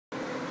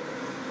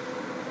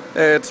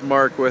Hey, it's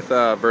Mark with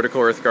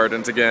Vertical Earth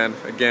Gardens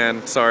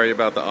again. Sorry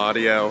about the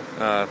audio.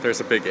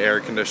 There's a big air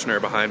conditioner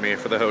behind me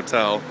for the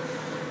hotel.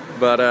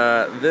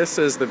 But this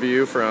is the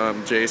view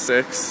from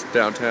JSix,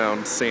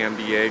 downtown San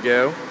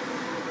Diego.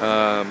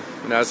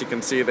 And as you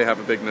can see, they have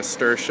a big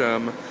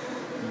nasturtium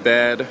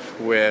bed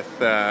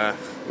with a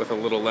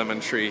little lemon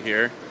tree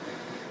here.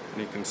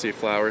 And you can see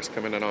flowers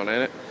coming in on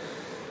it.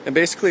 And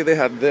basically they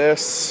had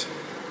this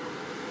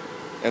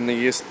and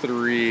these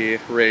 3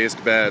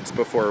 raised beds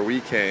before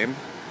we came.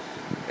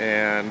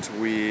 And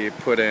we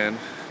put in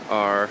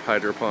our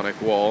hydroponic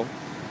wall,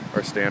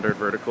 our standard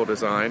vertical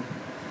design,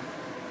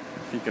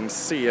 if you can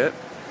see it.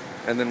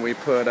 And then we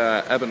put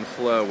ebb and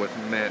flow with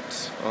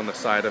mint on the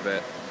side of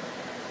it.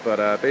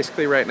 But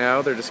basically right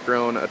now they're just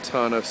growing a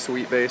ton of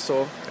sweet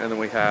basil, and then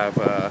we have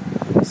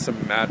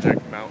some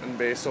magic mountain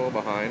basil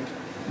behind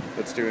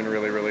that's doing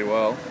really, really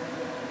well.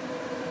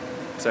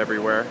 It's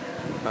everywhere.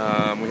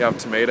 We have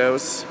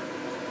tomatoes.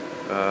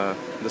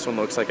 This one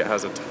looks like it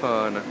has a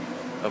ton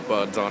of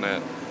buds on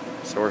it,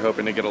 so we're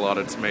hoping to get a lot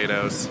of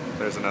tomatoes.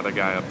 There's another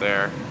guy up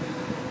there.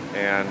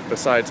 And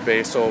besides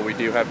basil, we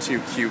do have 2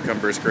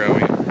 cucumbers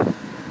growing,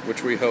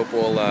 which we hope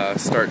will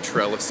start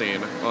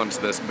trellising onto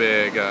this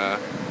big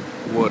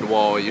wood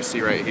wall you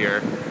see right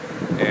here.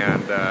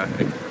 And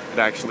it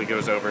actually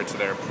goes over to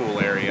their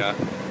pool area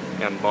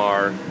and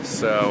bar.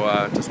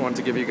 So just wanted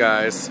to give you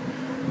guys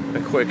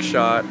a quick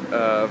shot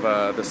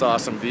of this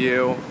awesome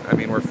view. I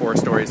mean, we're 4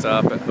 stories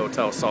up at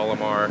Hotel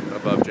Solomar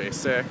above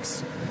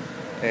JSix.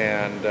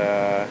 And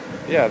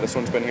yeah, this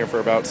one's been here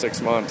for about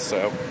 6 months,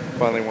 so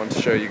finally wanted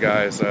to show you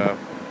guys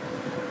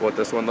what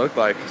this one looked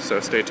like. So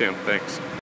stay tuned. Thanks.